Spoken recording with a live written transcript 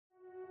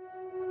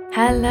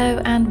Hello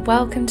and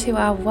welcome to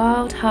our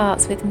Wild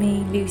Hearts with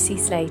me, Lucy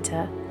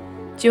Slater.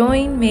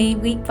 Join me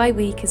week by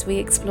week as we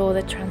explore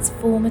the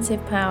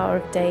transformative power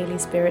of daily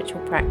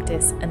spiritual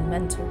practice and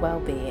mental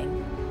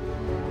well-being.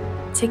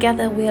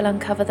 Together we'll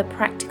uncover the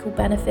practical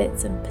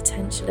benefits and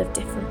potential of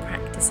different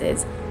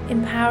practices,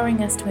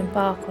 empowering us to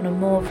embark on a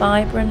more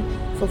vibrant,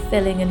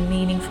 fulfilling and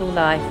meaningful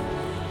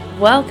life.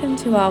 Welcome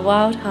to our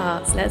Wild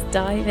Hearts. Let's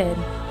dive in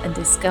and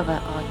discover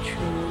our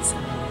true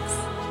selves.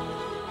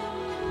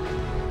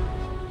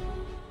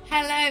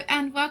 Hello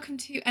and welcome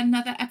to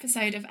another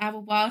episode of our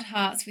Wild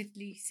Hearts with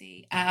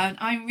Lucy. And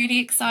I'm really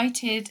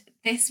excited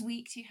this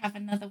week to have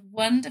another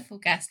wonderful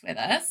guest with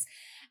us.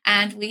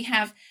 And we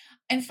have,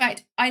 in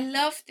fact, I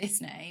love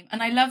this name.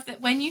 And I love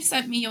that when you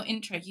sent me your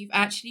intro, you've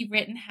actually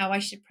written how I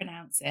should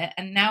pronounce it.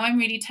 And now I'm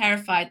really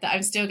terrified that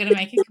I'm still going to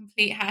make a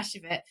complete hash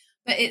of it.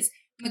 But it's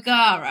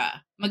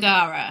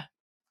Megara.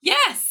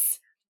 Yes.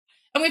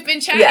 And we've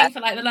been chatting for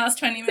like the last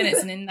 20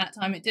 minutes, and in that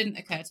time it didn't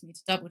occur to me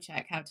to double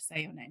check how to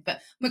say your name. But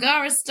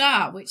Megara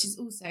Star, which is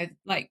also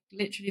like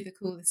literally the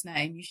coolest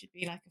name. You should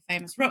be like a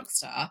famous rock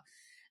star.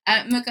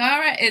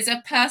 Megara is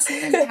a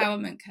personal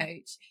empowerment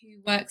coach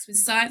who works with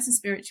science and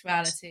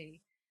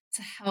spirituality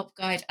to help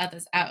guide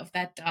others out of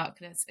their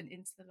darkness and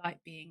into the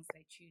light beings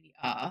they truly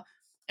are.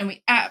 And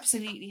we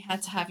absolutely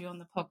had to have you on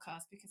the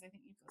podcast because I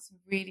think you've got some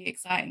really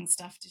exciting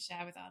stuff to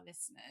share with our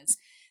listeners.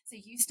 So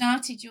you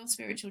started your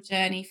spiritual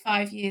journey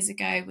 5 years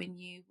ago when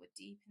you were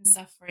deep in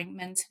suffering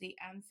mentally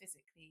and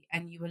physically,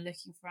 and you were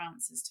looking for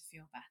answers to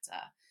feel better.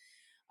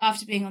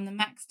 After being on the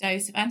max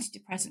dose of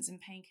antidepressants and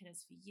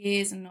painkillers for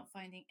years and not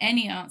finding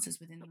any answers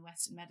within the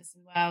Western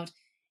medicine world,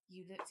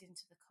 you looked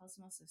into the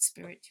cosmos of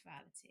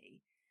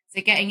spirituality.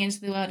 So getting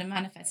into the world of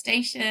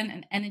manifestation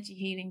and energy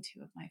healing,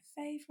 two of my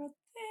favourite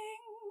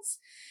things.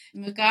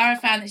 Megara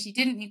found that she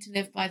didn't need to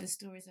live by the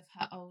stories of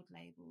her old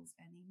labels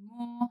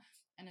anymore,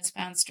 and has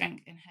found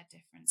strength in her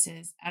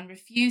differences and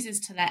refuses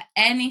to let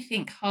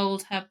anything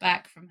hold her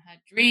back from her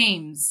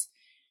dreams.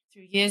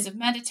 Through years of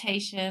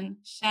meditation,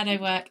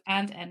 shadow work,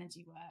 and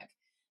energy work,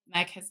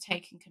 Meg has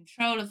taken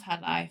control of her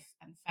life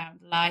and found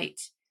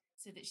light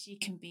so that she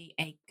can be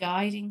a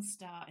guiding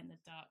star in the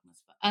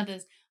darkness for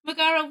others.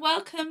 Megara,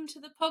 welcome to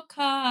the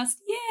podcast.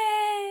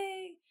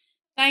 Yay!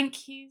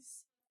 Thank you.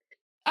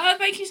 Oh,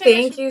 thank you so much for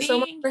being here. Thank you so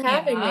much for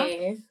having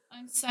me.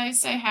 I'm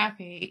so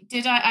happy.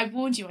 I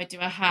warned you I'd do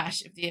a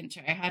hash of the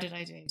intro. How did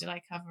I do? Did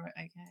I cover it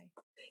okay?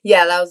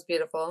 Yeah, that was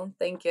beautiful.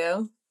 Thank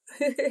you.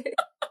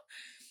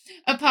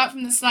 Apart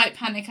from the slight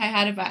panic I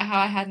had about how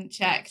I hadn't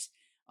checked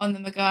on the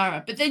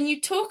Megara. But then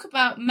you talk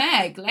about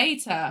Meg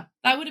later.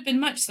 That would have been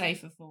much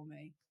safer for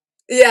me.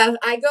 Yeah,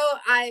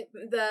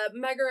 the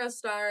Megara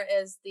Star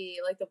is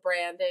the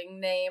branding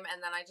name,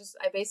 and then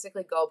I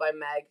basically go by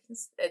Meg.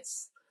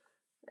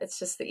 It's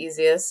just the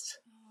easiest.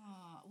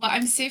 Oh, well,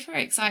 I'm super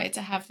excited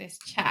to have this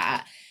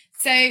chat.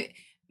 So,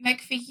 Meg,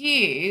 for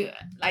you,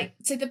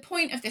 so the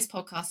point of this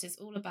podcast is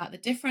all about the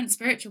different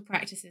spiritual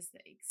practices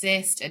that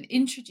exist and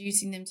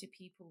introducing them to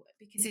people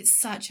because it's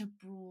such a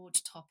broad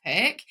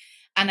topic.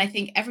 And I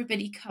think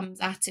everybody comes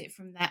at it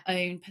from their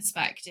own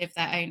perspective,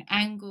 their own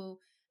angle.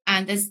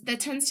 And there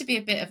tends to be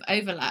a bit of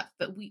overlap,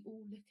 but we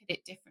all look at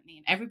it differently.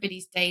 And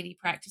everybody's daily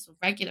practice or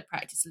regular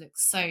practice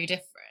looks so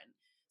different.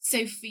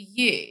 So for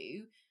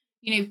you,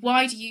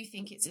 why do you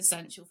think it's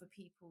essential for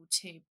people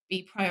to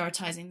be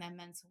prioritizing their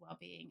mental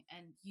well-being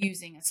and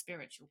using a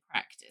spiritual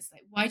practice?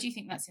 Like, why do you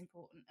think that's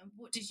important? And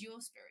what does your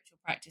spiritual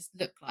practice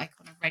look like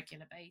on a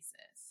regular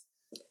basis?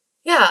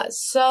 Yeah,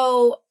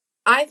 so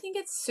I think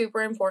it's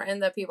super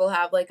important that people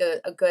have like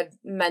a good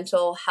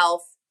mental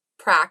health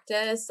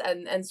practice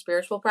and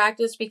spiritual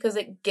practice because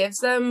it gives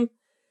them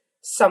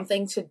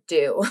something to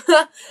do.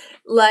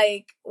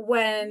 Like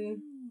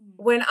when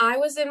I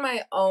was in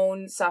my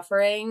own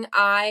suffering,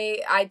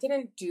 I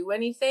didn't do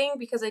anything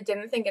because I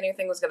didn't think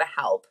anything was going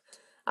to help.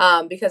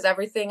 Because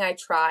everything I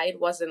tried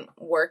wasn't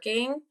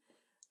working.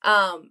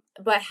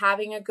 But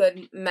having a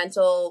good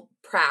mental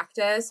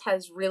practice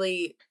has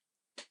really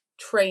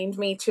trained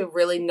me to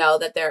really know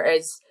that there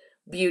is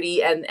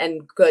beauty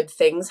and good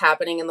things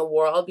happening in the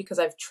world because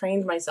I've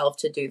trained myself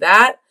to do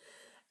that.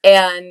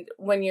 And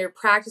when you're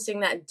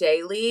practicing that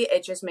daily,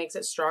 it just makes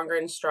it stronger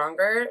and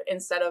stronger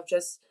instead of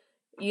just,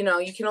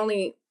 you can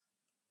only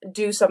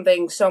do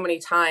something so many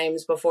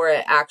times before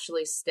it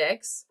actually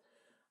sticks.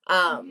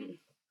 And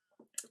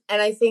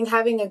I think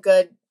having a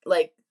good,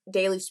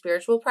 daily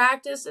spiritual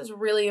practice is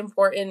really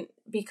important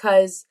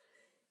because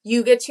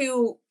you get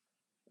to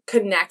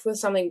connect with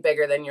something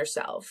bigger than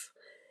yourself.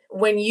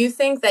 When you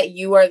think that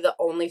you are the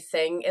only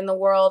thing in the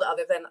world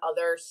other than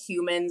other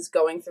humans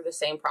going through the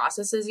same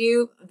process as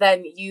you,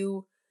 then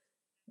you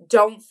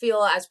don't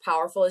feel as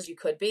powerful as you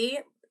could be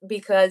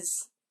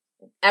because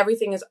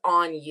everything is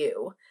on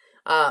you.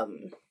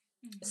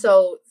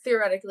 So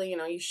theoretically,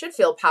 you should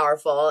feel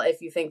powerful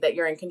if you think that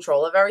you're in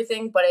control of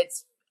everything, but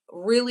it's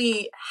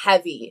really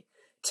heavy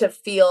to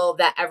feel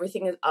that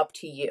everything is up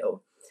to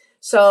you.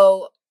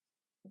 So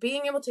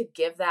being able to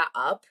give that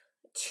up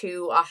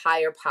to a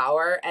higher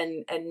power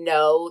and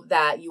know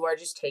that you are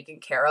just taken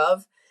care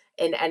of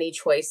in any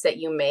choice that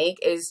you make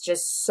is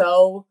just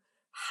so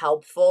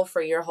helpful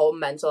for your whole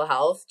mental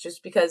health.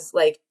 Just because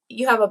like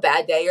you have a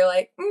bad day, you're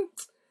like,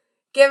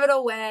 give it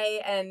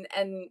away, and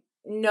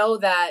know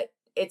that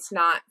it's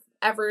not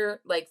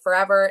ever like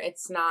forever.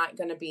 It's not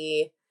going to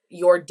be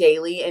your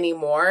daily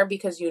anymore,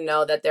 because you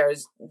know that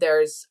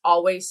there's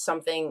always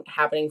something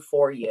happening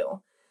for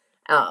you.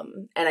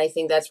 And I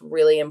think that's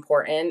really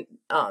important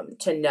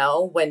to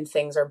know when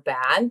things are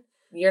bad.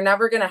 You're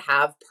never going to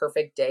have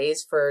perfect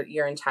days for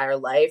your entire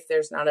life.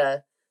 There's not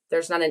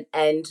an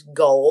end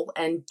goal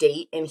and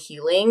date in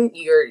healing.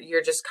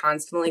 You're just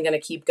constantly going to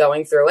keep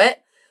going through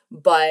it.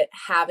 But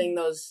having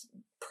those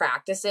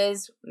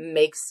practices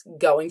makes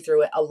going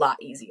through it a lot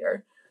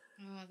easier.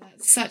 Oh,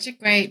 that's such a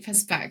great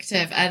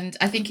perspective. And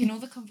I think in all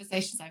the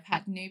conversations I've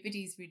had,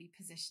 nobody's really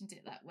positioned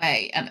it that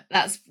way. And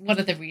that's one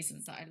of the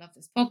reasons that I love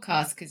this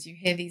podcast, because you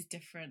hear these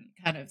different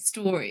kind of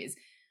stories.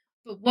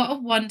 But what a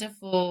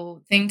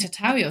wonderful thing to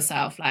tell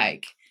yourself.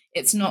 Like,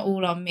 it's not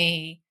all on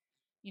me,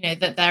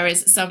 that there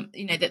is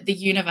that the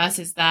universe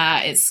is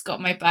there. It's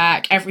got my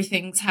back.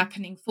 Everything's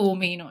happening for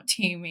me, not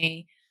to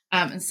me.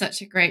 And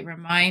such a great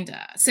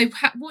reminder. So,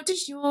 what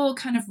does your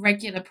kind of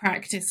regular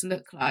practice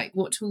look like?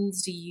 What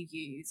tools do you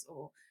use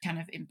or kind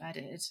of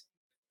embedded?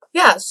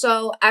 Yeah,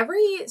 so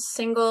every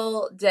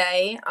single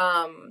day,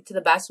 to the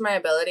best of my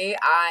ability,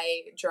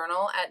 I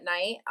journal at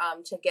night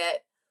to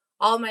get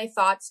all my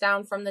thoughts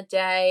down from the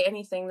day,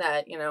 anything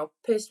that,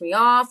 pissed me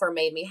off or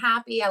made me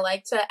happy. I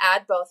like to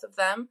add both of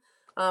them.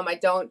 I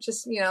don't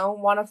just,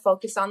 want to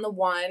focus on the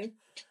one.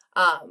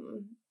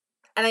 Um,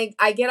 and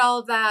I get all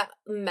of that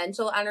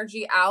mental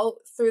energy out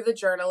through the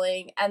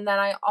journaling. And then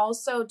I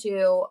also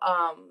do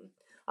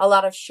a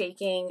lot of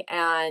shaking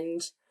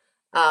and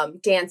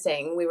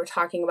dancing. We were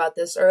talking about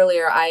this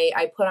earlier.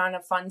 I put on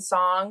a fun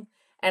song,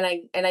 and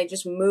I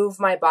just move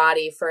my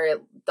body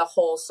for the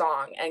whole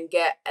song and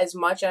get as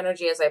much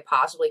energy as I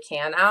possibly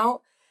can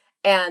out.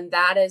 And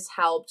that has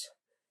helped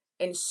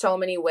in so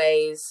many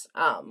ways.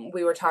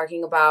 We were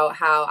talking about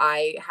how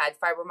I had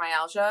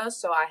fibromyalgia,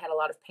 so I had a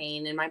lot of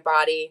pain in my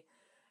body.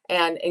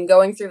 And in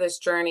going through this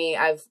journey,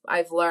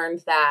 I've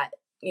learned that,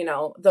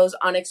 those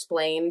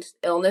unexplained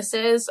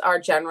illnesses are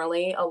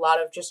generally a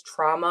lot of just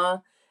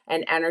trauma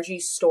and energy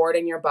stored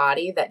in your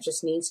body that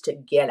just needs to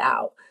get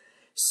out.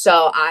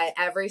 So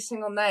every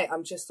single night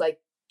I'm just like,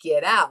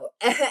 get out.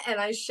 And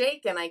I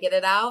shake and I get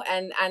it out,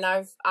 and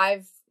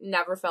I've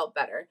never felt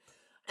better.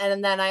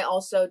 And then I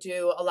also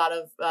do a lot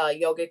of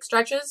yogic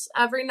stretches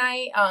every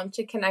night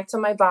to connect to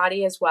my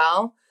body as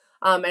well.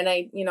 And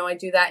I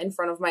do that in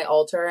front of my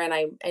altar, and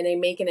I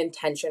make an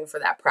intention for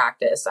that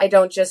practice. I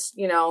don't just,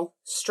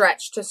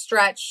 stretch to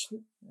stretch,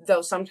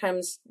 though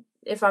sometimes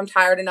if I'm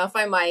tired enough,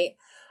 I might.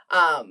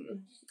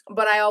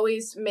 But I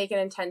always make an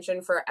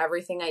intention for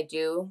everything I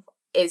do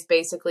is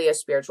basically a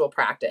spiritual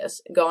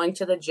practice. Going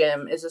to the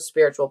gym is a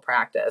spiritual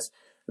practice.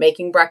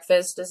 Making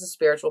breakfast is a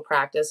spiritual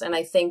practice. And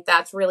I think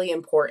that's really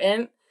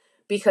important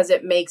because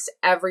it makes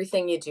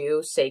everything you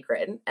do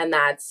sacred. And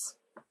that's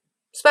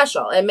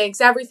special. It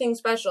makes everything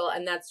special,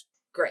 and that's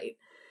great.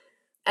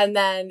 And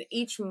then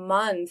each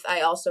month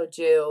I also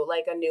do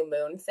like a new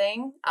moon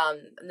thing.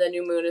 The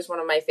new moon is one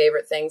of my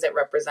favorite things. It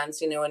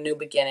represents, a new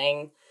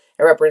beginning.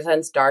 It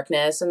represents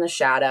darkness and the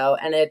shadow,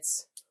 and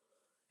it's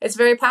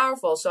very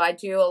powerful. So I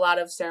do a lot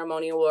of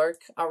ceremonial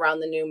work around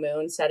the new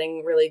moon,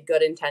 setting really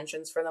good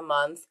intentions for the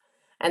month.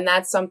 And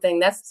that's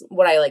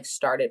what I like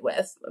started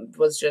with,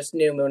 was just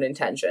new moon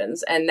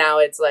intentions. And now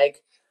it's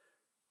like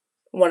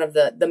one of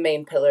the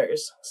main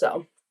pillars.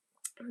 So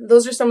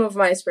those are some of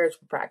my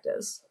spiritual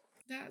practice.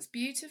 That's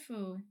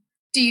beautiful.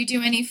 Do you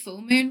do any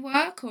full moon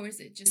work, or is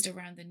it just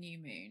around the new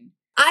moon?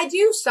 I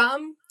do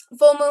some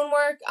full moon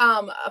work.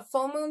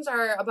 Full moons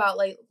are about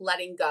like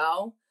letting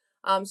go.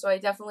 So I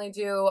definitely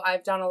do.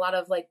 I've done a lot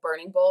of like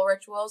burning bowl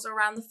rituals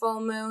around the full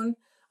moon.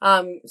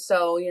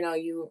 So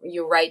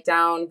you write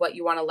down what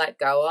you want to let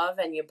go of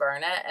and you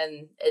burn it,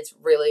 and it's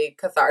really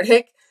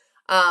cathartic.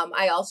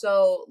 I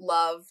also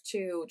love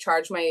to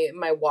charge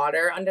my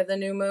water under the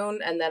new moon,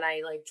 and then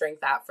I like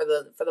drink that for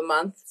the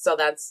month. So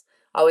that's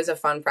always a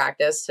fun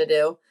practice to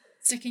do.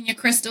 Sticking your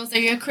crystals. Are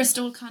you a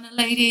crystal kind of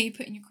lady,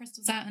 putting your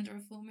crystals out under a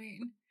full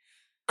moon?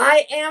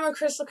 I am a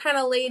crystal kind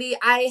of lady.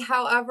 I,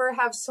 however,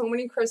 have so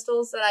many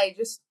crystals that I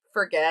just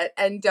forget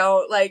and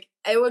don't like.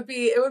 It would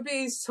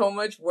be so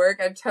much work.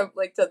 I'd take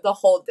like the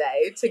whole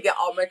day to get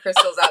all my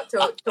crystals out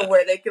to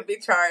where they could be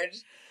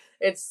charged.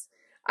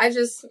 I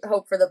just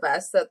hope for the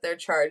best that they're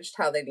charged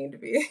how they need to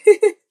be.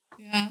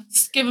 Yeah,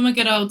 just give them a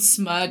good old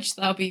smudge.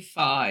 They'll be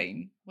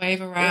fine.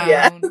 Wave around.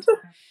 Yeah.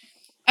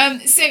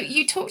 So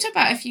you talked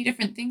about a few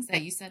different things there.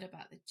 You said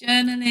about the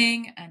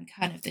journaling and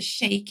kind of the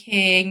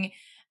shaking,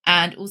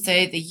 and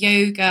also the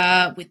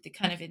yoga with the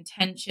kind of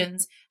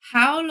intentions.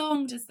 How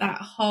long does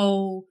that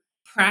whole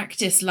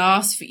practice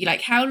last for you?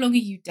 Like, how long are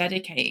you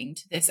dedicating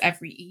to this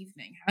every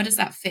evening? How does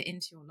that fit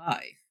into your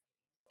life?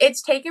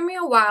 It's taken me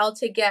a while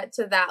to get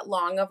to that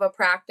long of a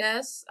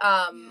practice.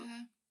 Yeah.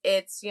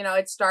 it's,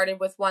 it started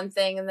with one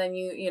thing, and then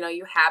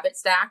you habit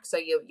stack. So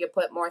you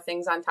put more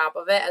things on top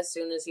of it as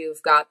soon as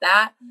you've got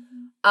that.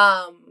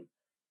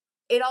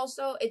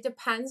 It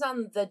depends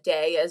on the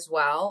day as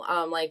well.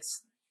 Like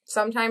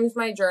sometimes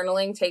my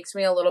journaling takes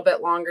me a little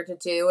bit longer to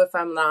do if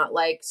I'm not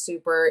like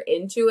super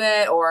into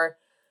it or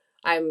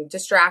I'm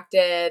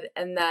distracted.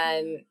 And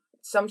then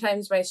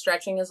sometimes my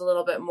stretching is a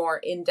little bit more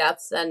in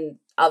depth than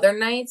other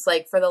nights.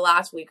 Like for the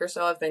last week or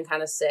so, I've been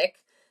kind of sick.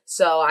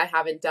 So I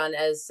haven't done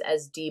as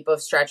deep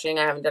of stretching.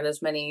 I haven't done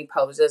as many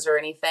poses or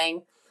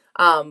anything.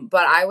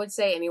 But I would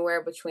say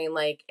anywhere between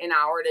like an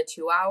hour to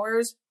 2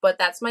 hours, but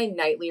that's my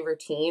nightly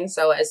routine.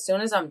 So as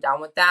soon as I'm done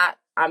with that,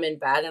 I'm in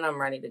bed and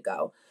I'm ready to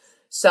go.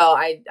 So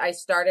I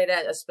started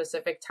at a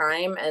specific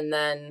time, and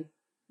then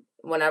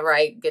whenever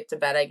I get to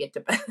bed, I get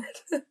to bed.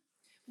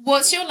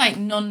 What's your like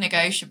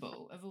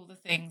non-negotiable of all the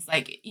things?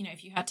 Like,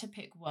 if you had to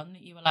pick one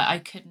that you were like, I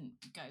couldn't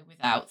go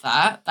without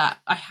that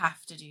I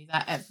have to do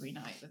that every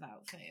night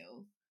without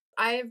fail.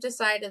 I have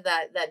decided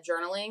that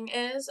journaling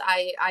is.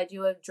 I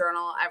do a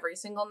journal every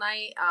single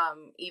night,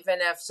 even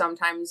if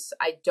sometimes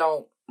I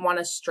don't want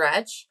to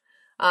stretch.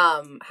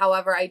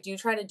 However, I do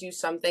try to do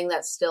something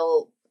that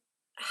still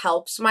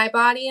helps my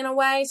body in a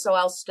way. So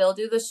I'll still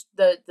do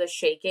the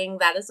shaking.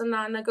 That is a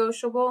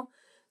non-negotiable.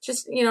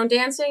 Just,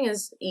 dancing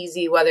is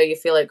easy whether you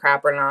feel like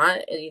crap or not.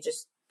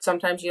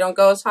 Sometimes you don't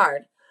go as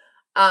hard.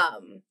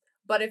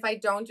 But if I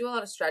don't do a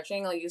lot of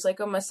stretching, I'll use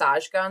like a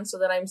massage gun so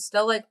that I'm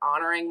still like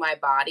honoring my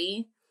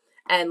body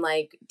and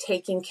like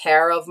taking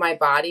care of my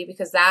body,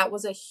 because that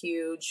was a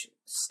huge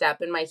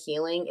step in my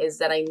healing, is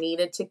that I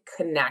needed to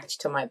connect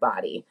to my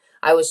body.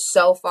 I was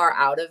so far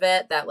out of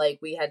it that like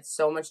we had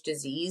so much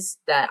disease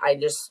that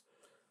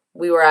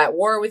we were at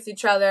war with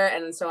each other.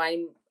 And so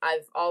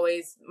I've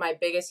always, my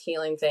biggest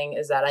healing thing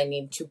is that I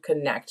need to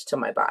connect to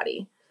my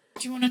body.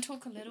 Do you want to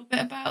talk a little bit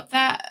about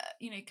that?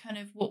 Kind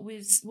of what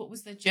was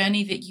the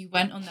journey that you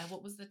went on there?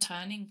 What was the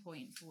turning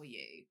point for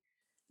you?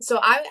 So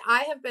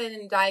I have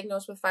been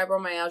diagnosed with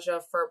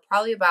fibromyalgia for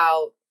probably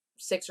about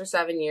 6 or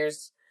 7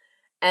 years.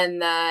 And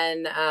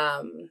then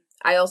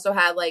I also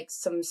had like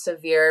some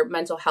severe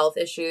mental health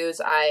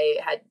issues. I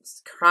had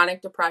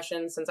chronic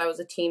depression since I was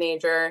a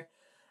teenager.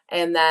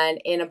 And then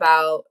in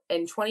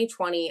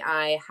 2020,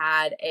 I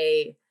had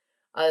a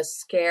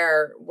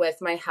scare with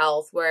my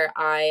health where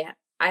I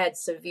had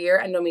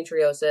severe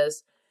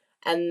endometriosis.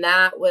 And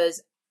that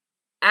was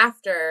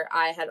after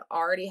I had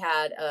already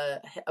had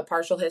a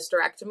partial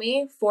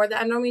hysterectomy for the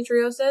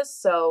endometriosis.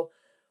 So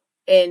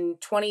in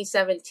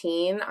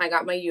 2017, I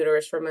got my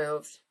uterus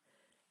removed,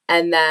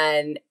 and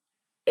then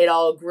it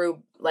all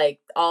grew, like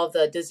all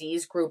the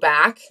disease grew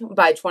back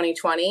by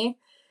 2020.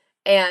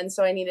 And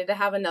so I needed to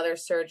have another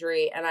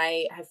surgery, and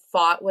I have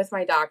fought with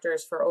my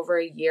doctors for over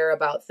a year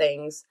about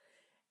things.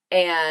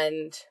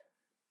 And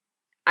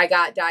I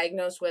got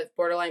diagnosed with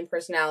borderline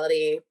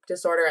personality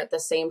disorder at the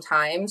same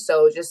time.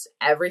 So just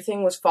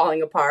everything was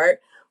falling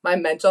apart. My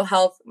mental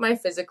health, my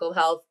physical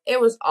health,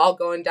 it was all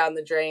going down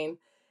the drain.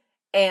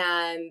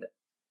 And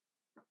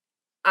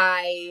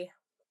I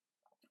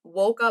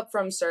woke up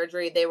from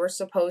surgery. They were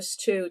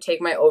supposed to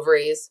take my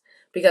ovaries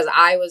because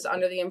I was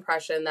under the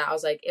impression that I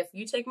was like, if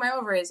you take my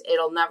ovaries,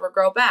 it'll never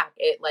grow back.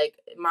 It like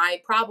my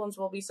problems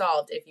will be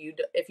solved if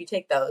you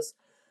take those.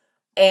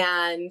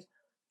 And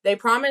they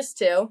promised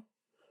to.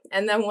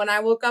 And then when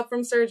I woke up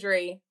from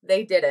surgery,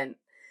 they didn't.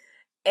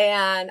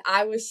 And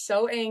I was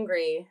so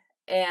angry.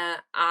 And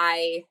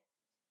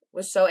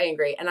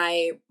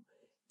I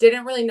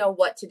didn't really know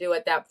what to do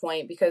at that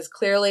point, because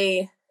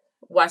clearly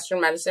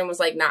Western medicine was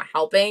like not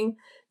helping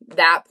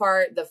that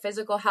part, the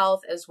physical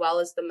health as well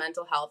as the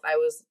mental health. I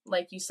was,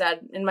 like you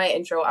said in my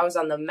intro, I was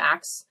on the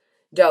max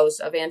dose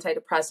of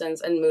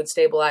antidepressants and mood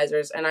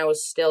stabilizers. And I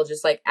was still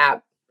just like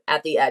at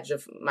the edge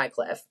of my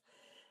cliff.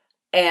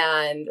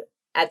 And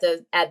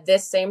at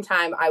this same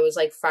time, I was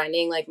like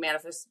finding like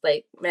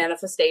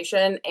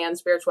manifestation and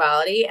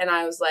spirituality. And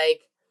I was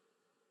like,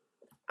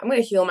 I'm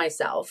going to heal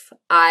myself.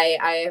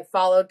 I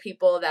followed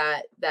people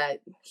that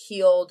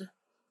healed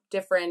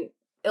different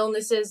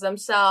illnesses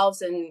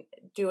themselves and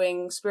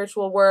doing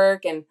spiritual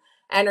work and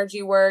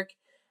energy work.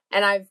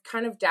 And I've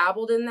kind of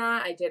dabbled in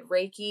that. I did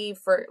Reiki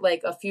for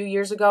like a few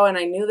years ago, and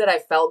I knew that I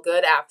felt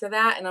good after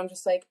that. And I'm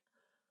just like,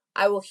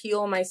 I will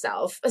heal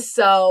myself.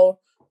 So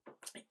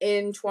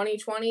in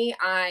 2020,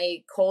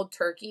 I cold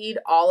turkeyed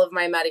all of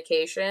my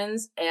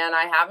medications, and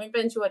I haven't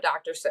been to a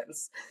doctor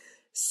since.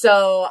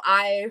 So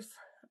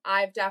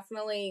I've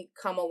definitely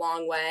come a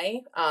long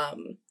way.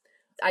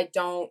 I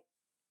don't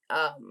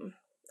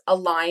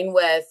align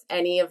with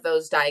any of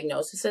those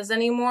diagnoses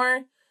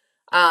anymore.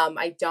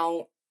 I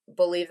don't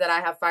believe that I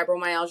have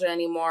fibromyalgia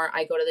anymore.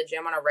 I go to the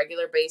gym on a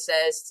regular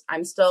basis.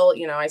 I'm still,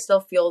 I still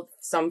feel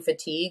some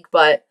fatigue,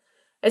 but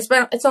it's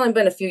only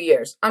been a few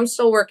years. I'm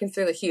still working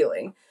through the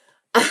healing.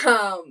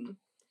 And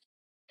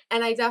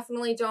I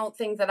definitely don't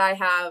think that I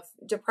have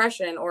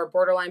depression or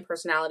borderline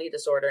personality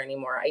disorder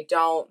anymore. I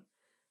don't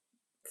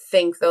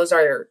think those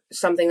are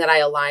something that I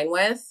align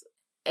with,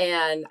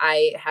 and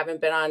I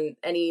haven't been on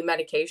any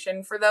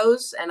medication for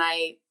those, and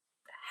I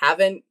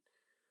haven't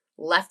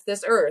left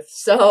this earth.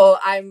 So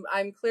I'm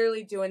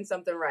clearly doing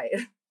something right.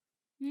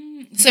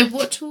 So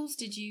what tools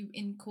did you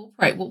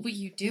incorporate? What were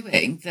you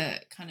doing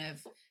that kind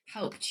of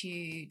helped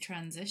you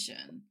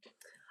transition?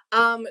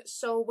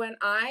 So when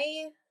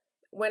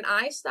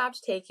I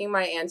stopped taking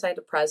my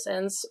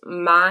antidepressants,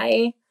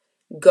 my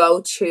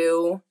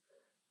go-to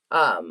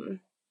um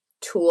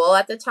tool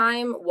at the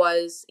time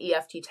was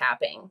EFT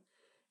tapping.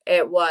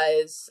 It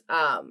was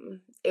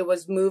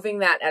moving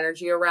that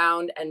energy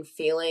around and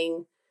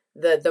feeling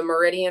the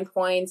meridian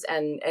points,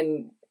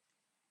 and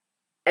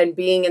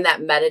being in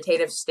that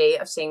meditative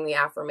state of saying the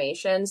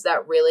affirmations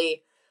that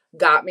really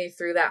got me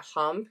through that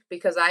hump,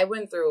 because I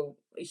went through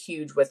a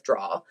huge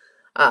withdrawal.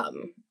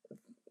 Um,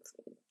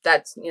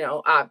 that's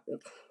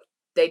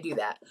they do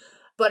that,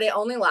 but it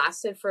only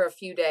lasted for a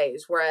few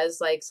days. Whereas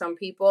like some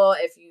people,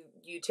 if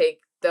you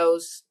take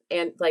those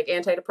and like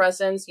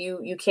antidepressants,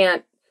 you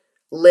can't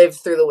live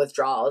through the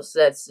withdrawals.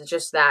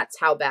 That's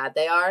how bad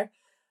they are.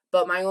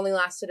 But mine only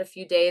lasted a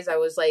few days. I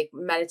was like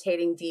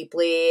meditating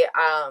deeply,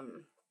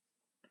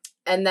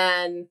 and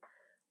then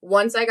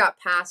once I got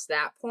past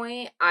that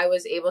point, I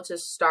was able to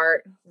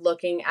start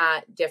looking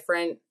at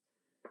different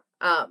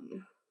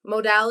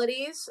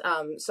modalities.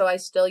 So I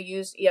still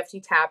use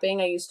EFT tapping.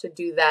 I used to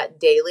do that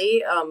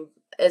daily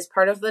as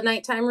part of the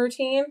nighttime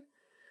routine.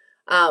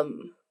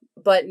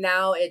 But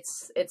now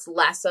it's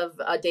less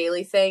of a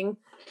daily thing.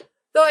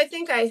 Though I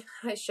think I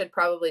should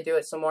probably do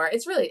it some more.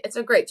 It's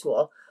a great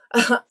tool.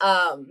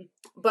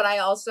 But I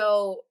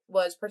also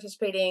was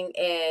participating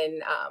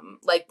in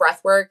like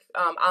breathwork,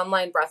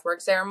 online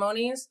breathwork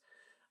ceremonies,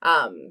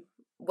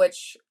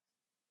 which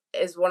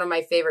is one of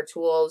my favorite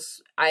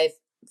tools. I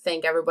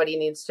think everybody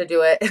needs to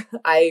do it.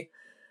 I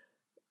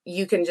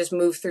You can just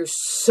move through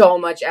so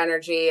much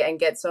energy and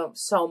get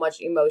so much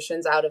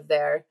emotions out of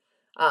there.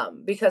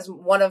 Because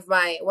one of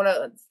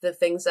the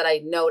things that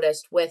I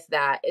noticed with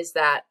that is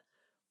that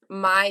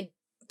my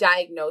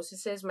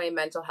diagnoses, my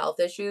mental health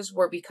issues,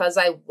 were because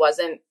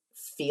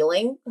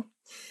feeling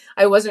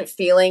I wasn't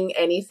feeling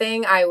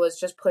anything. I was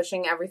just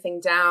pushing everything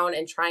down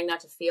and trying not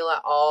to feel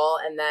at all,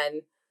 and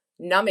then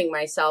numbing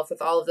myself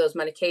with all of those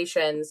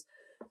medications.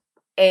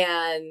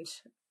 And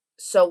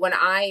so when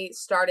I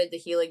started the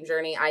healing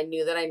journey, I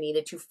knew that I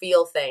needed to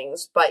feel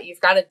things, but you've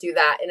got to do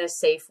that in a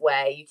safe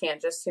way. You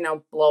can't just,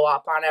 blow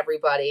up on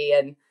everybody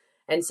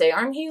and say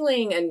I'm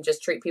healing and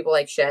just treat people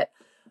like shit.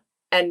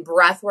 And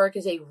breath work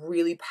is a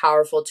really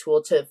powerful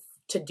tool to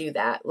do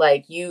that.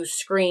 Like, you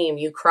scream,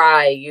 you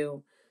cry,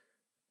 you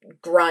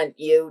grunt,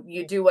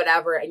 you do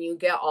whatever, and you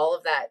get all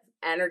of that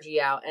energy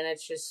out, and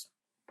it's just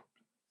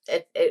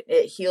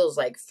it heals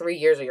like 3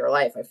 years of your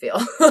life, I feel.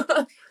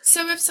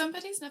 So if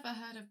somebody's never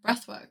heard of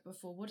breathwork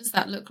before, what does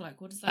that look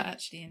like? What does that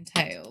actually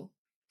entail?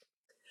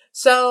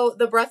 So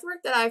the breath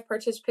work that I've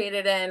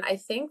participated in, I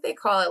think they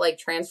call it like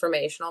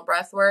transformational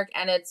breath work,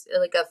 and it's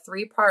like a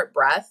 3-part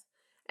breath,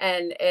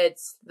 and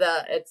it's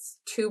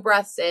 2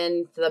 breaths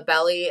in to the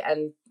belly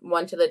and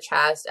 1 to the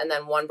chest, and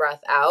then 1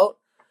 breath out.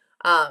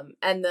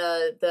 And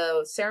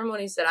the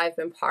ceremonies that I've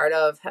been part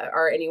of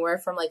are anywhere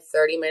from like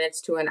 30 minutes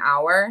to an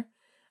hour,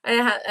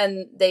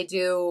 and they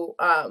do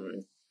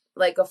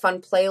like a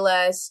fun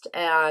playlist,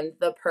 and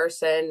the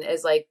person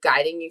is like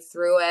guiding you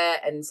through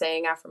it and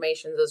saying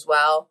affirmations as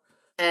well.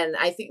 And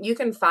I think you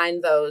can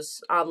find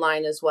those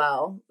online as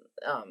well.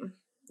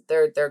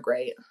 They're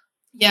great.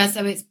 Yeah,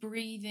 so it's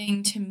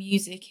breathing to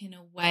music in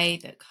a way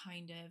that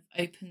kind of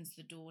opens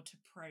the door to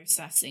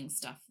processing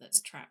stuff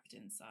that's trapped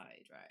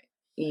inside, right?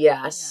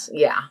 Yeah. Yes,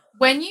 yeah.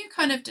 When you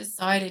kind of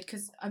decided,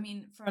 because I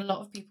mean, for a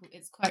lot of people,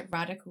 it's quite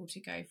radical to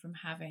go from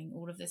having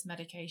all of this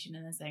medication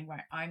and then saying,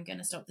 right, I'm going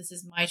to stop. This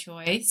is my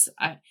choice.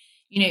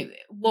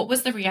 What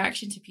was the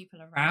reaction to people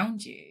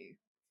around you?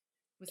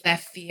 Was there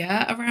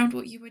fear around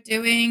what you were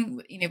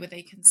doing? Were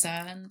they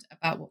concerned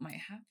about what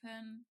might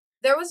happen?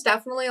 There was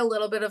definitely a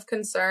little bit of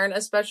concern,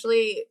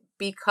 especially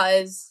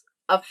because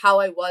of how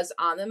I was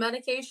on the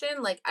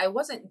medication. Like, I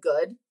wasn't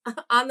good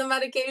on the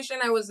medication.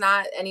 I was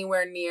not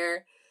anywhere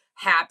near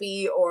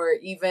happy or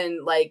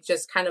even like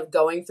just kind of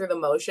going through the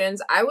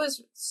motions. I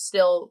was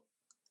still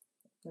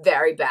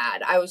very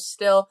bad. I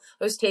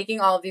was taking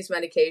all of these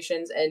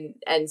medications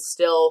and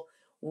still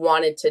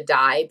wanted to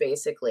die,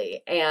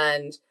 basically.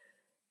 And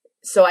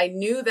so I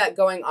knew that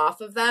going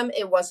off of them,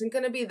 it wasn't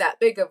going to be that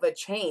big of a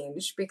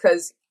change,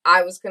 because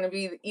I was going to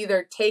be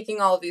either taking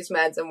all of these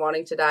meds and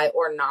wanting to die,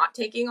 or not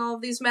taking all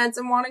of these meds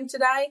and wanting to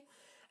die.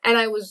 And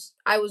I was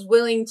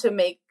willing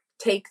to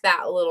take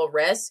that little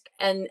risk,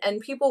 and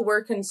people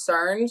were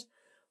concerned,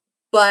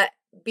 but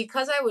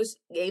because I was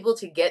able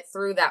to get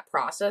through that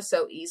process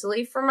so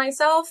easily for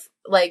myself,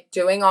 like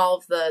doing all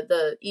of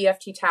the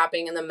EFT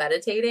tapping and the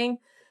meditating,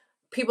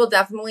 people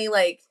definitely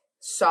like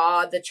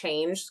saw the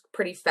change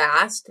pretty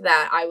fast,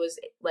 that I was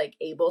like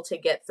able to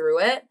get through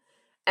it.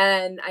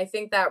 And I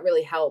think that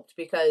really helped,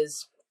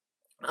 because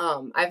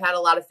I've had a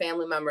lot of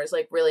family members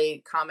like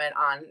really comment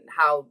on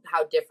how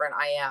different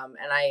I am,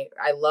 and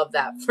I love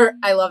that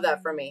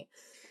for me.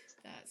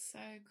 That's so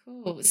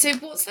cool. So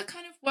what's the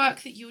kind of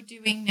work that you're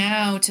doing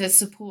now to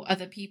support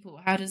other people?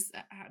 How does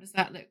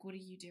that look? What are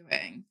you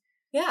doing?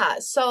 Yeah,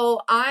 so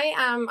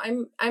I'm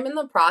in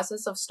the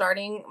process of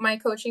starting my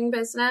coaching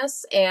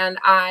business, and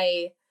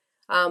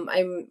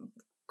I'm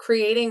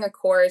creating a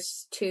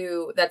course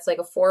to that's like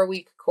a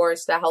 4-week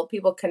course to help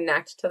people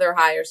connect to their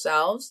higher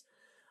selves.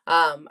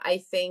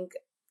 I think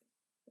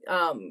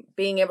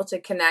being able to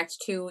connect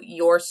to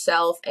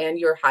yourself and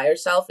your higher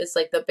self is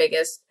like the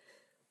biggest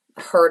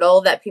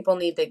hurdle that people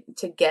need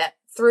to get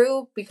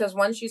through, because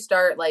once you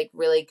start like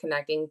really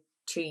connecting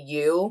to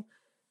you,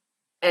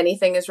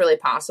 anything is really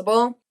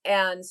possible.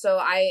 And so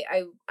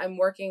I'm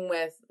working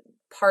with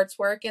parts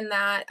work in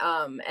that,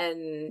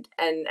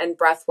 and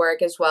breath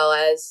work, as well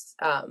as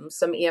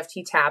some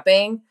EFT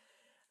tapping,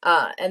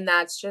 and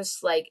that's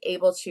just like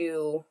able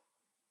to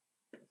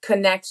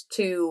connect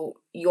to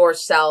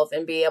yourself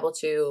and be able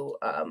to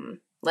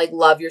like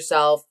love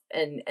yourself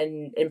and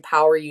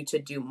empower you to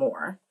do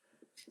more.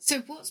 So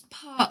what's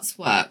parts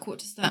work? What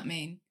does that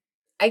mean?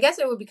 I guess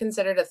it would be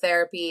considered a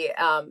therapy.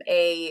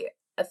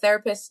 A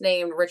therapist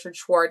named Richard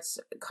Schwartz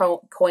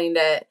coined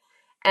it,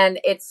 and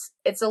it's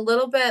a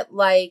little bit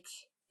like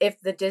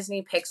if the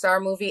Disney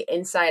Pixar movie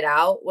Inside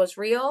Out was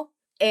real,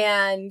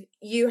 and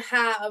you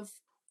have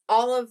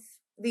all of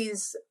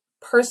these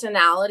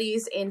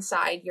personalities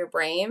inside your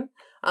brain.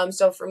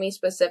 So for me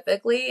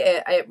specifically,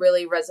 it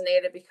really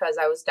resonated because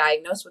I was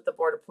diagnosed with the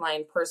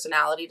borderline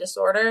personality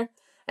disorder,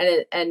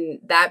 and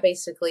that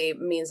basically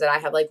means that I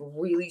have like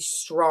really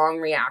strong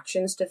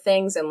reactions to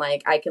things, and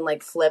like I can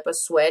like flip a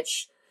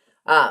switch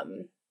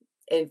um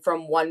and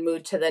from one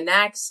mood to the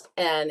next,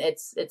 and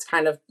it's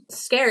kind of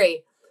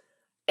scary.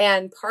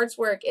 And parts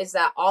work is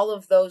that all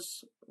of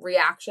those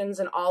reactions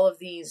and all of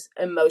these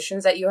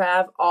emotions that you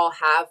have all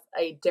have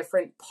a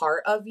different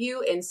part of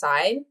you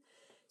inside.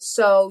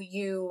 So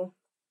you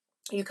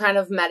kind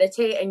of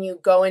meditate and you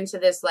go into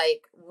this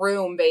like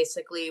room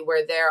basically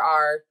where there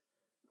are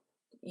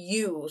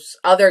yous,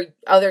 other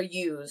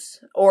yous,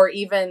 or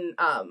even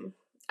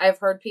I've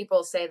heard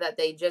people say that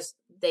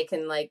they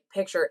can like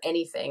picture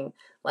anything,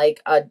 like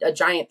a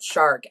giant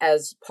shark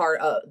as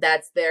part of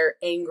that's their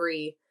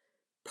angry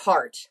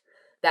part,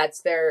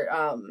 that's their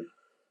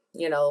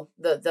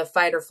the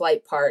fight or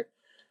flight part.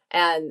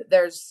 And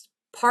there's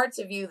parts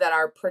of you that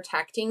are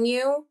protecting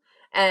you,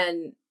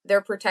 and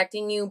they're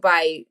protecting you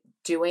by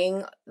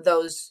doing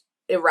those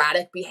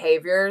erratic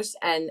behaviors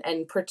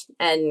and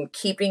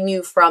keeping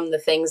you from the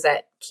things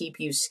that keep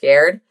you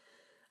scared.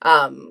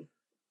 um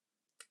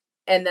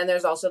and then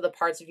there's also the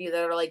parts of you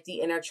that are like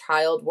the inner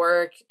child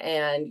work,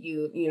 and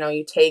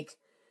you take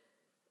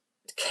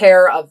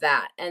care of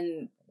that.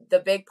 And the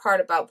big part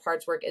about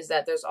parts work is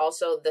that there's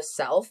also the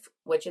self,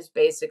 which is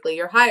basically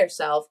your higher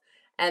self.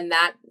 And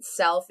that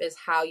self is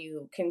how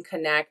you can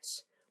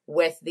connect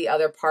with the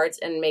other parts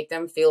and make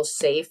them feel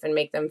safe and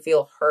make them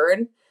feel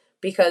heard,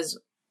 because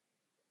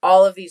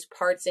all of these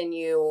parts in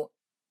you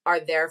are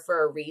there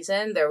for a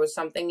reason. There was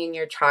something in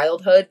your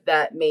childhood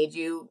that made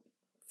you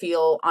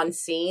feel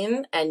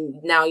unseen,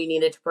 and now you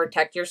needed to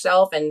protect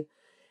yourself and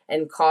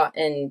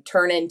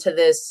turn into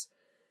this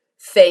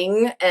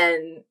thing.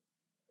 And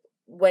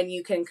when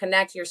you can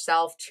connect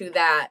yourself to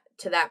that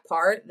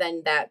part,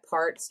 then that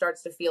part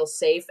starts to feel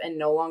safe and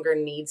no longer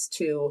needs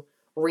to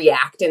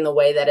react in the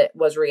way that it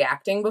was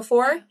reacting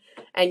before.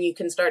 And you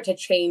can start to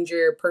change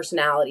your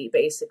personality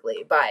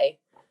basically by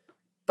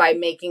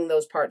making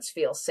those parts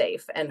feel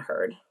safe and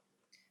heard.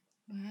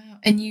 Wow.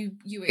 And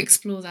you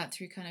explore that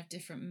through kind of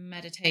different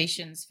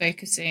meditations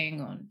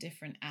focusing on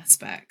different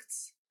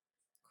aspects.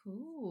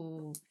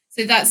 Cool.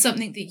 So that's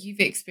something that you've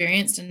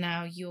experienced and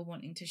now you're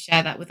wanting to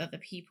share that with other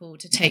people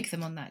to take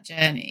them on that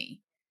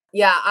journey.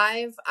 Yeah,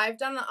 I've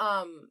done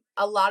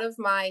a lot of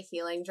my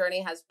healing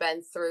journey has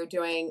been through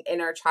doing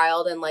inner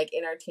child and like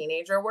inner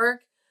teenager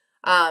work.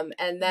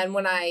 And then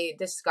when Mm. I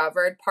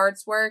discovered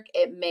parts work,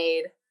 it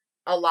made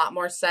a lot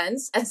more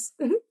sense.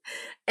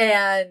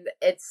 And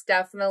it's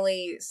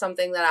definitely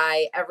something that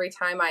I every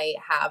time I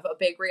have a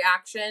big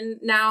reaction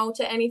now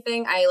to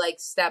anything, I like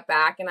step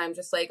back and I'm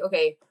just like,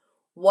 okay,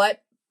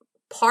 what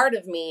part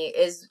of me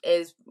is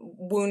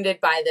wounded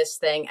by this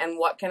thing, and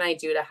what can I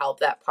do to help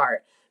that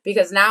part?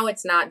 Because now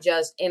it's not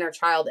just inner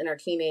child, inner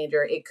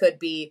teenager, it could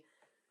be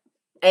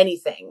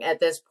anything at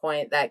this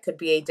point that could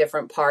be a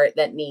different part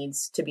that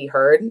needs to be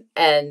heard.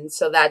 And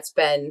so that's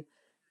been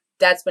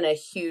a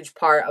huge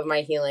part of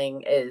my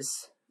healing,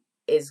 is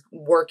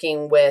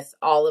working with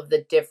all of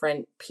the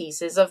different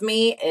pieces of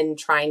me and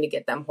trying to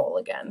get them whole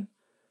again.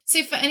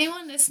 So for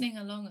anyone listening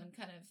along and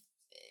kind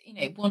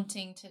of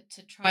wanting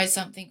to try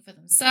something for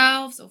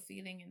themselves or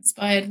feeling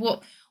inspired,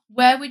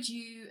 where would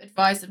you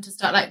advise them to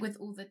start, like with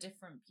all the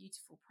different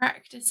beautiful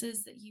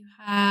practices that you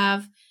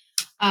have?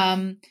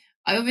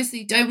 I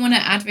obviously don't want to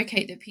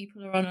advocate that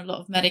people are on a lot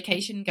of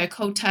medication and go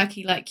cold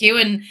turkey like you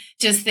and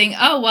just think,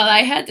 oh, well,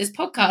 I heard this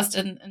podcast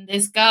and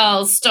this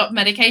girl stopped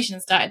medication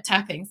and started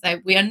tapping. So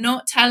we are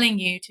not telling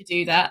you to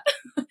do that.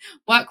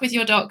 Work with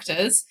your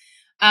doctors.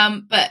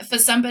 But for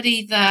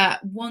somebody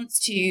that wants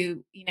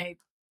to,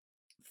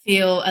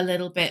 feel a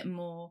little bit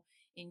more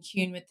in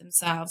tune with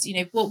themselves,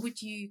 what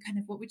would you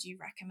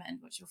recommend?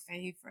 What's your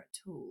favorite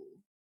tool?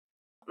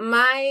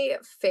 My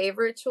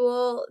favorite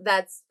tool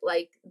that's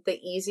like the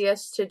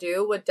easiest to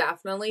do would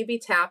definitely be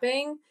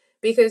tapping,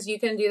 because you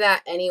can do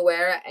that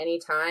anywhere at any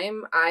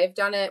time. I've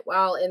done it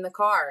while in the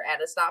car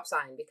at a stop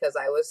sign because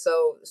I was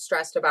so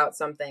stressed about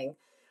something.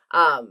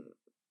 Um,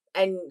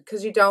 and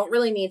because you don't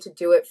really need to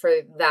do it for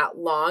that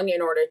long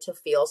in order to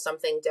feel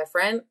something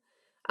different.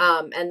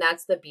 And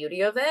that's the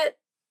beauty of it.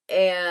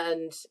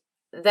 And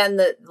then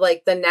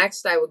the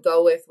next I would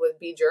go with would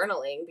be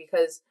journaling,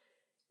 because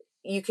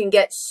you can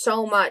get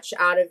so much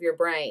out of your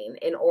brain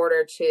in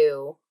order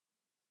to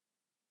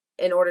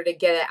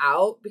get it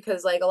out,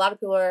 because like a lot of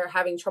people are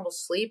having trouble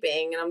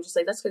sleeping, and I'm just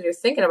like, that's because you're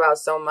thinking about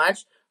so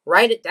much.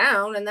 Write it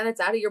down and then it's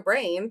out of your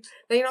brain,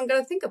 then you don't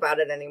gotta think about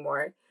it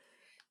anymore.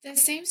 There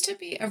seems to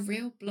be a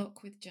real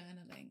block with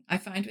journaling. I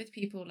find with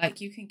people, like,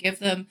 you can give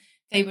them,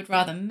 they would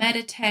rather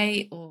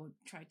meditate or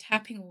try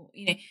tapping, or,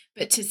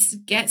 but to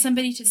get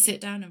somebody to sit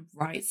down and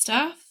write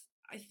stuff,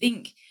 I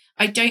think,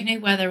 I don't know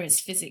whether it's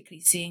physically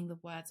seeing the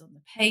words on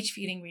the page,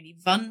 feeling really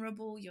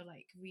vulnerable. You're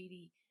like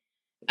really,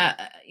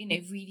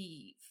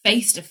 really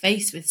face to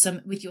face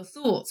with your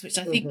thoughts, which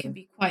I think can Mm-hmm.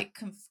 be quite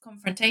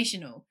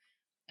confrontational.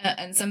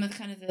 And some of the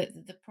kind of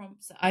the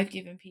prompts that I've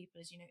given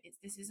people is,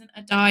 this isn't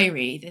a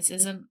diary. This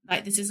isn't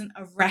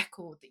a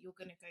record that you're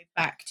going to go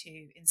back to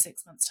in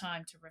 6 months'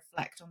 time to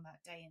reflect on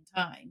that day and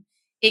time.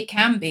 It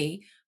can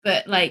be,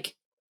 but like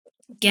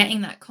getting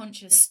that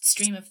conscious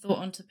stream of thought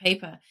onto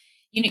paper,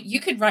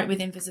 you could write with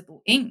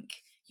invisible ink.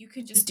 You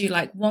could just do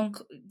like one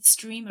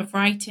stream of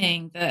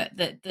writing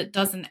that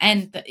doesn't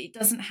end. That it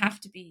doesn't have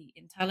to be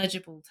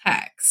intelligible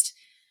text.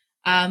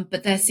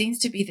 But there seems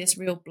to be this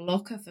real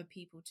blocker for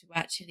people to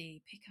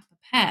actually pick up a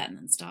pen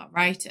and start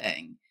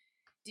writing.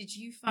 Did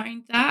you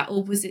find that,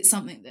 or was it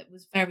something that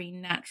was very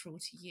natural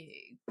to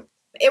you?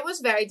 It was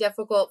very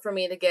difficult for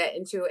me to get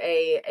into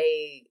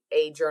a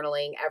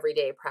journaling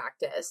everyday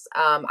practice.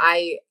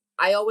 I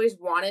always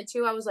wanted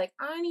to. I was like,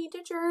 I need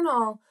to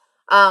journal.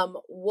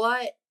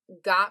 What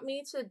got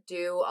me to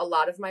do a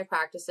lot of my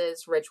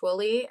practices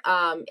ritually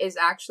is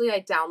actually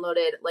I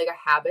downloaded like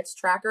a habits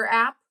tracker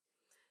app.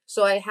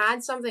 So I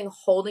had something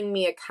holding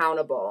me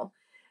accountable,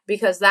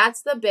 because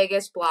that's the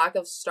biggest block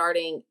of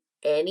starting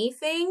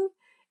anything,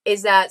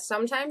 is that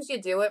sometimes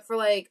you do it for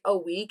like a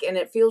week and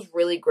it feels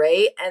really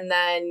great, and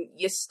then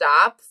you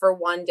stop for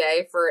one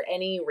day for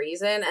any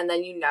reason and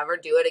then you never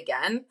do it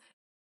again.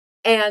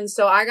 And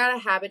so I got a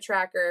habit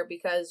tracker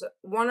because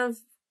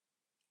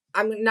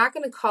I'm not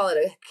going to call it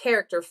a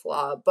character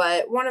flaw,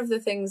 but one of the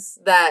things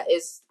that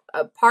is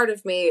a part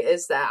of me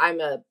is that I'm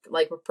a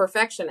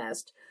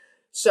perfectionist.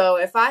 So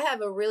if I have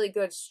a really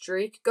good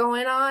streak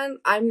going on,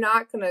 I'm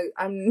not going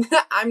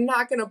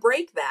to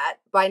break that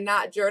by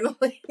not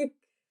journaling.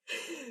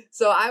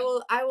 So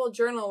I will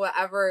journal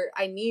whatever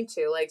I need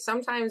to. Like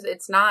sometimes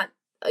it's not,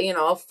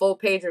 a full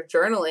page of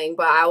journaling,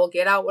 but I will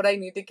get out what I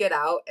need to get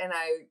out and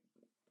I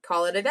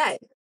call it a day.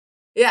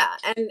 Yeah,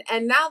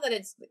 and now that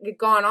it's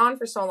gone on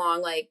for so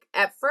long, like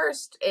at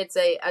first it's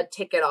a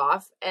tick it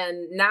off,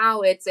 and now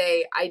it's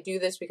a I do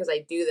this because I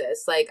do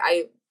this. Like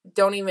I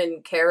don't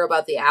even care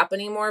about the app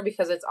anymore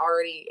because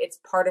it's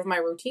part of my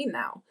routine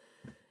now.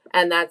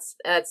 And that's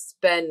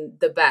been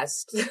the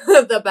best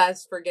the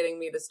best for getting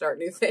me to start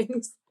new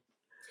things.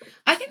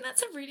 I think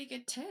that's a really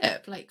good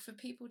tip, like for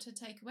people to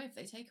take away, if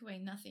they take away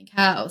nothing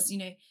else,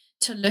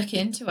 to look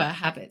into a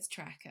habits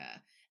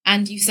tracker.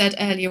 And you said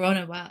earlier on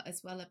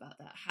as well about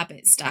that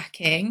habit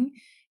stacking,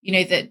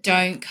 that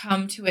don't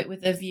come to it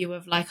with a view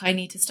of like, I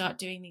need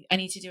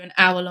to do an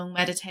hour-long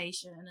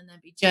meditation and then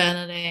be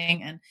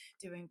journaling and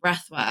doing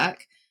breath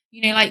work.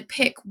 Like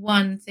pick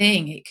one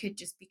thing. It could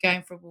just be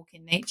going for a walk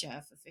in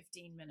nature for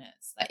 15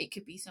 minutes. Like it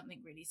could be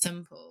something really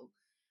simple,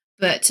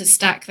 but to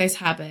stack those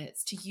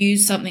habits, to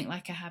use something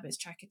like a habits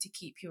tracker to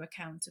keep you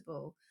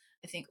accountable.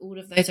 I think all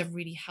of those are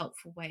really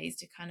helpful ways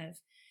to kind of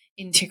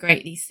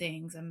integrate these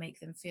things and make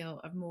them feel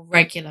a more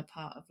regular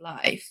part of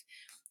life.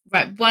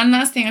 Right, one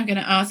last thing I'm going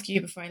to ask you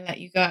before I let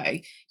you go.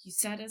 You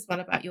said as well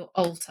about your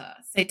altar.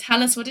 So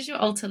tell us, what does your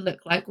altar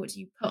look like? What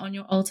do you put on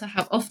your altar?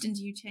 How often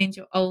do you change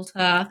your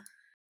altar?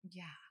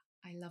 Yeah,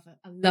 I love it.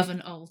 I love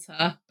an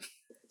altar.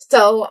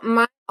 So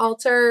my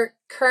altar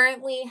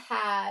currently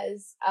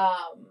has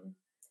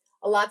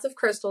lots of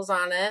crystals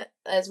on it,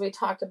 as we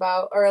talked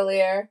about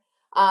earlier.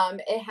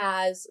 It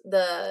has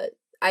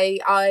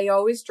I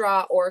always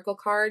draw oracle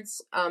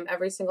cards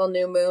every single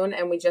new moon,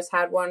 and we just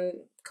had one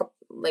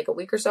like a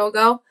week or so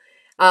ago.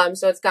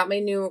 So it's got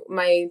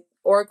my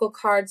oracle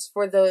cards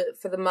for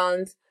the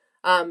month,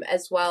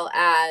 as well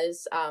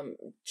as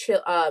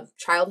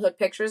childhood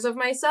pictures of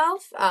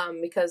myself,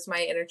 because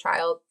my inner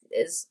child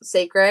is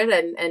sacred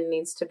and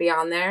needs to be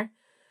on there.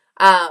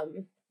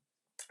 Um,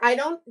 I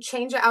don't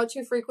change it out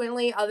too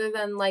frequently, other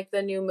than like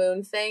the new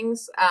moon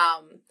things.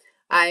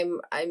 I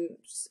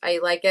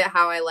like it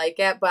how I like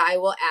it, but I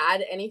will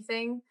add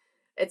anything.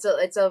 It's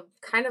a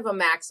kind of a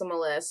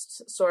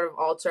maximalist sort of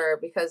altar,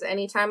 because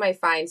anytime I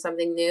find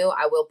something new,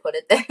 I will put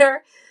it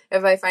there.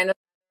 If I find a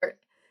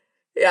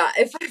Yeah,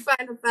 if I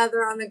find a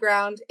feather on the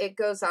ground, it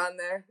goes on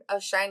there. A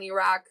shiny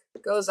rock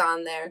goes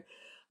on there.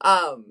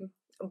 Um,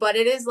 but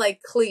it is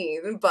like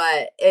clean,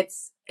 but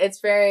it's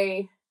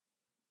very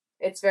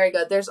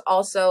good. There's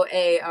also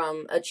a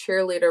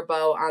cheerleader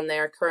bow on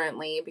there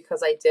currently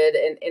because I did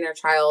an inner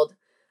child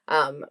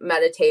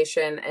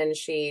meditation, and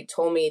she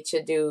told me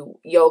to do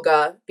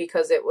yoga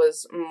because it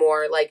was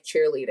more like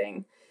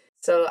cheerleading.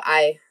 So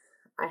I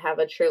have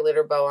a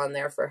cheerleader bow on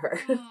there for her.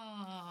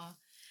 Oh,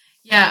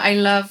 yeah, I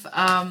love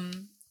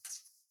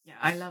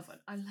I love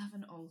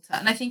an altar.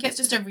 And I think it's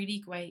just a really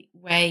great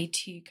way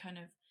to kind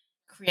of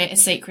create a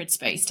sacred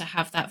space, to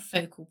have that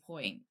focal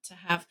point, to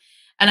have,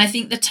 and I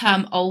think the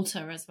term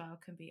altar as well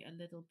can be a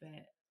little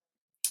bit,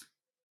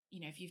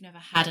 if you've never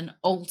had an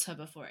altar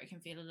before, it can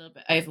feel a little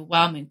bit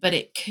overwhelming, but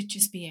it could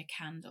just be a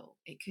candle.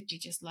 It could be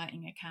just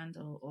lighting a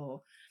candle,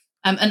 or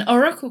and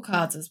oracle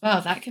cards as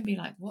well. That can be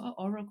like, what are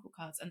oracle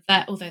cards? And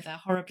that, although they're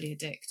horribly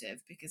addictive,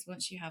 because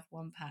once you have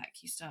one pack,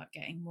 you start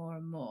getting more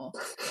and more.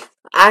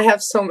 I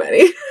have so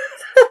many.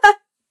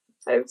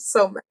 I have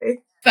so many.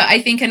 But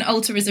I think an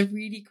altar is a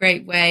really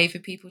great way for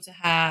people to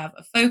have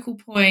a focal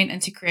point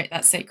and to create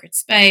that sacred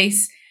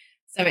space.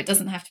 So it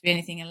doesn't have to be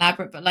anything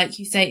elaborate. But like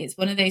you say, it's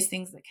one of those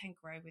things that can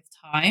grow with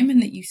time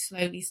and that you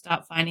slowly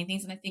start finding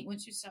things. And I think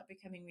once you start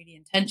becoming really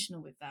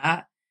intentional with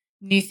that,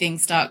 new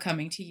things start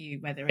coming to you,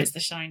 whether it's the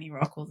shiny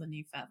rock or the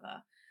new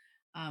feather.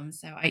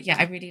 So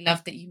I really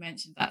loved that you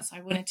mentioned that. So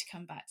I wanted to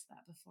come back to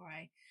that before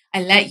I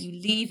let you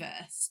leave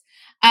us.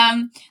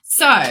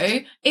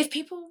 So if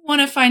people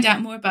want to find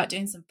out more about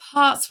doing some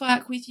parts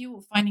work with you,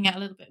 or finding out a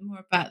little bit more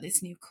about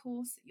this new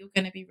course that you're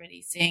going to be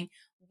releasing,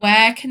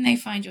 where can they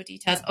find your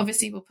details?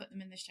 Obviously, we'll put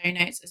them in the show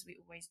notes as we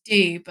always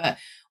do, but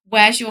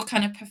where's your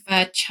kind of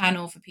preferred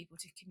channel for people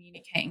to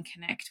communicate and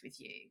connect with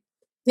you?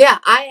 Yeah,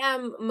 I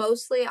am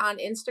mostly on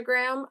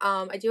Instagram.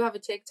 I do have a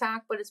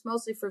TikTok, but it's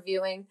mostly for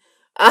viewing.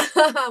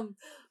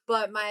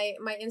 But my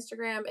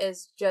Instagram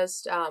is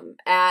just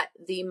at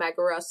the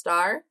Megara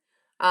Star.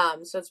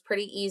 So it's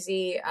pretty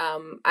easy.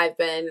 I've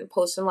been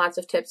posting lots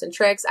of tips and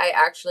tricks. I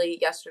actually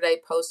yesterday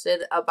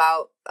posted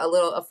about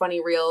a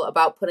funny reel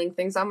about putting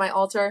things on my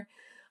altar.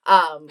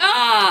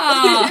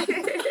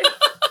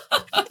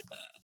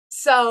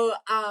 So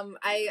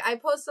I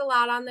post a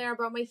lot on there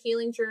about my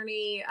healing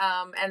journey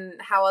and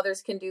how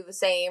others can do the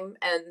same.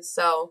 And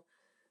so,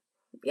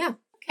 yeah.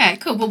 Okay,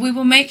 cool. Well, we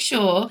will make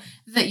sure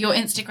that your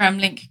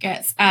Instagram link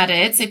gets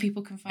added so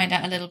people can find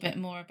out a little bit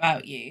more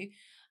about you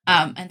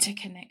and to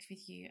connect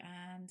with you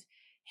and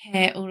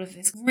hear all of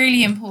this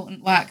really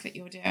important work that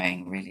you're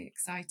doing, really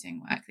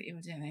exciting work that you're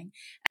doing.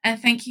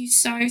 And thank you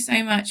so,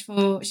 so much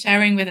for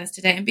sharing with us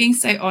today and being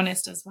so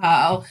honest as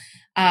well,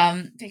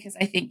 because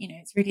I think,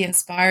 it's really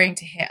inspiring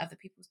to hear other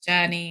people's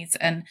journeys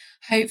and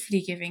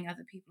hopefully giving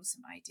other people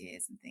some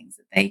ideas and things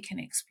that they can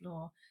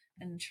explore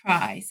and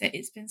try. So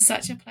it's been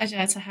such a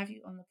pleasure to have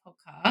you on the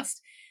podcast.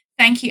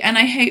 Thank you. And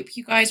I hope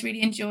you guys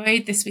really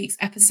enjoyed this week's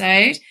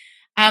episode.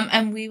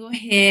 And we will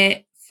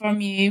hear from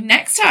you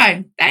next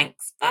time.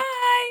 Thanks. Bye.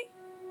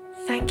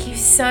 Thank you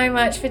so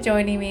much for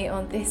joining me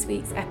on this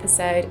week's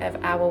episode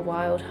of Our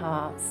Wild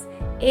Hearts.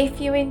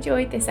 If you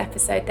enjoyed this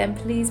episode, then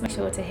please make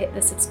sure to hit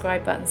the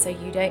subscribe button so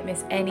you don't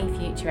miss any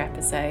future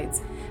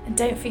episodes. And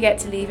don't forget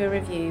to leave a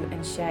review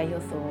and share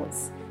your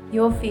thoughts.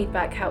 Your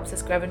feedback helps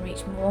us grow and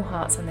reach more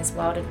hearts on this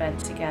wild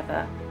adventure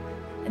together.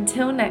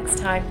 Until next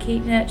time,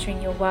 keep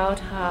nurturing your wild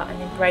heart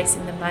and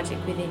embracing the magic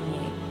within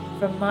you.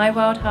 From my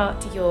wild heart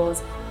to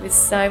yours, with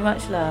so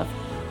much love.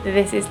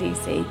 This is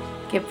Lucy.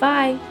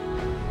 Goodbye.